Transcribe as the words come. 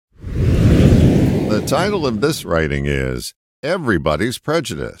title of this writing is Everybody's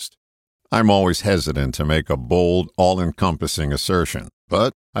Prejudiced. I'm always hesitant to make a bold, all-encompassing assertion,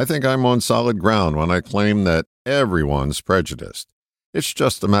 but I think I'm on solid ground when I claim that everyone's prejudiced. It's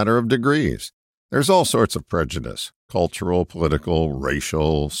just a matter of degrees. There's all sorts of prejudice: cultural, political,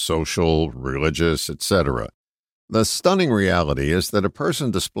 racial, social, religious, etc. The stunning reality is that a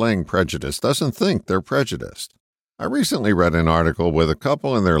person displaying prejudice doesn't think they're prejudiced. I recently read an article with a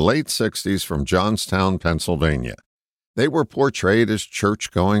couple in their late 60s from Johnstown, Pennsylvania. They were portrayed as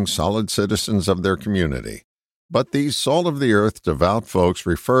church-going, solid citizens of their community. But these salt-of-the-earth, devout folks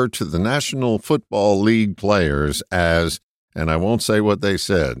referred to the National Football League players as, and I won't say what they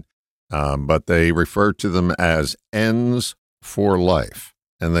said, but they referred to them as ends for life,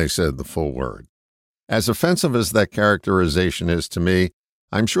 and they said the full word. As offensive as that characterization is to me,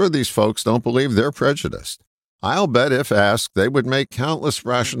 I'm sure these folks don't believe they're prejudiced. I'll bet if asked, they would make countless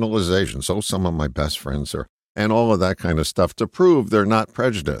rationalizations, some of my best friends are, and all of that kind of stuff to prove they're not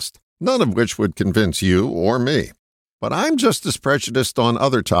prejudiced, none of which would convince you or me. But I'm just as prejudiced on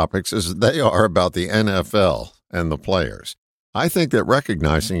other topics as they are about the NFL and the players. I think that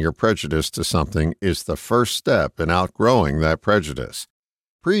recognizing your prejudice to something is the first step in outgrowing that prejudice.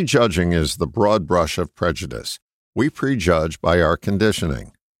 Prejudging is the broad brush of prejudice. We prejudge by our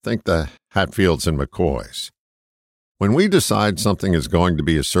conditioning. Think the Hatfields and McCoys. When we decide something is going to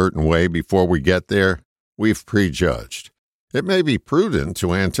be a certain way before we get there, we've prejudged. It may be prudent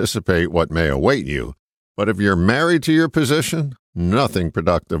to anticipate what may await you, but if you're married to your position, nothing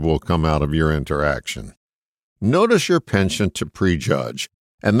productive will come out of your interaction. Notice your penchant to prejudge,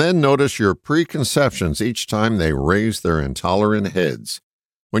 and then notice your preconceptions each time they raise their intolerant heads.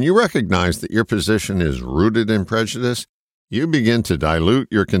 When you recognize that your position is rooted in prejudice, you begin to dilute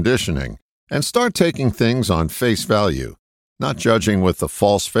your conditioning and start taking things on face value, not judging with the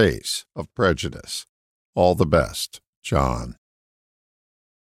false face of prejudice. All the best, John.